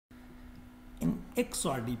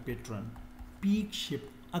XRD pattern, peak shift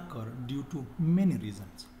occur due to many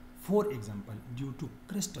reasons. For example, due to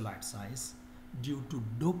crystallite size, due to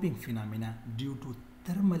doping phenomena, due to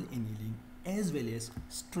thermal annealing, as well as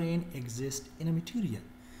strain exists in a material.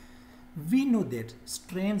 We know that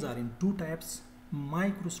strains are in two types,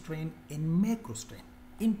 microstrain and macrostrain.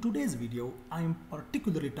 In today's video, I am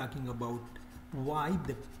particularly talking about why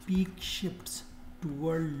the peak shifts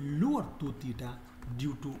toward lower 2 theta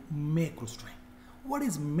due to macrostrain. What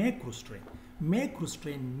is macrostrain?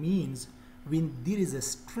 Macrostrain means when there is a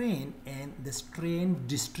strain and the strain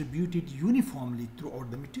distributed uniformly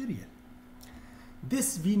throughout the material.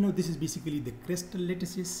 This we know this is basically the crystal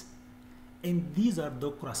lattices, and these are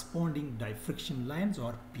the corresponding diffraction lines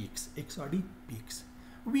or peaks, XRD peaks.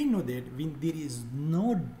 We know that when there is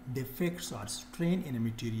no defects or strain in a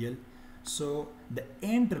material, so the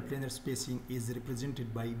interplanar spacing is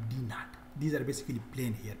represented by D naught. These are basically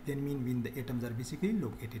plane here. Plane mean when the atoms are basically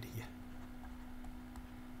located here.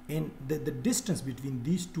 And the distance between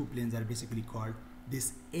these two planes are basically called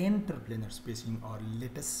this interplanar spacing or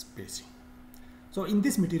lattice spacing. So in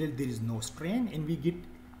this material there is no strain and we get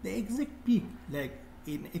the exact peak, like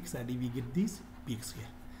in XRD we get these peaks here.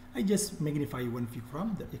 I just magnify one peak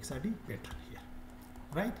from the XRD pattern here,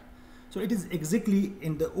 right? So it is exactly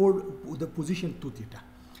in the position 2 theta.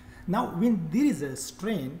 Now when there is a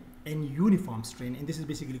strain and uniform strain, and this is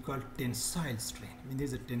basically called tensile strain. When there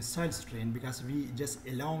is a tensile strain, because we just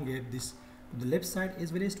elongate this to the left side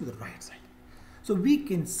as well as to the right side. So we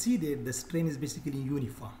can see that the strain is basically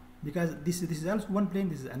uniform, because this is also one plane,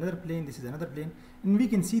 this is another plane, this is another plane, and we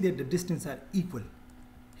can see that the distance are equal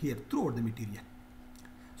here throughout the material.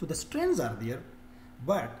 So the strains are there,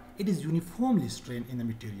 but it is uniformly strained in the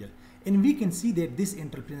material, and we can see that this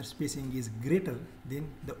interplanar spacing is greater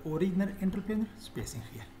than the original interplanar spacing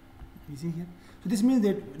here. You see here? So this means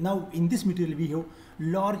that now in this material we have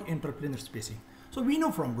large interplanar spacing. So we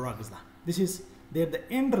know from Bragg's law, this is that the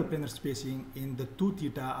interplanar spacing in the 2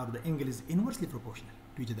 theta or the angle is inversely proportional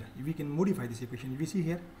to each other. We can modify this equation. We see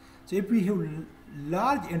here. So if we have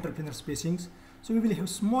large interplanar spacings, so we will have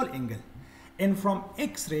small angle. And from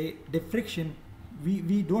X-ray diffraction,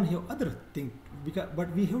 we don't have other thing,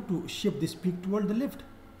 but we have to shift this peak toward the left.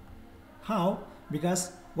 How?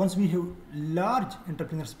 Because once we have large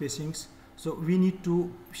interplanar spacings, so we need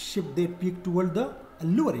to shift the peak toward the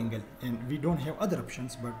lower angle, and we don't have other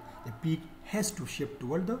options, but the peak has to shift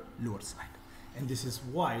toward the lower side. And this is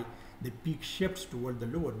why the peak shifts toward the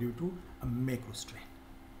lower due to a macrostrain.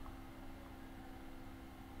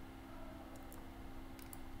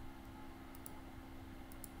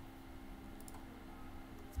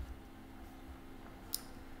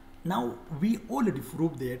 Now we already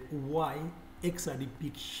proved that why XRD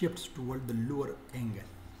peak shifts toward the lower angle,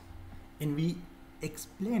 and we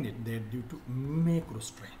explained it that due to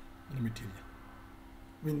macrostrain in a material.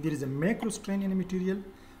 When there is a macrostrain in a material,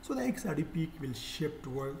 so the XRD peak will shift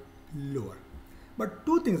toward lower. But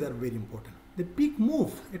two things are very important. The peak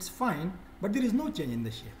move, it's fine, but there is no change in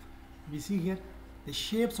the shape. We see here the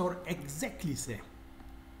shapes are exactly same.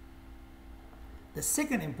 The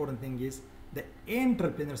second important thing is the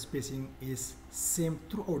interplanar spacing is same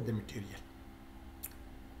throughout the material.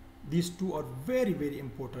 These two are very, very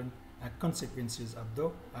important consequences of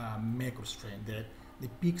the macrostrain, that the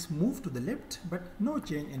peaks move to the left but no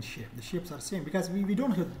change in shape. The shapes are same because we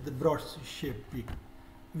don't have the broad shape peak.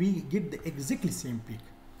 We get the exactly same peak.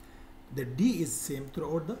 The D is same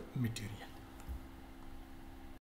throughout the material.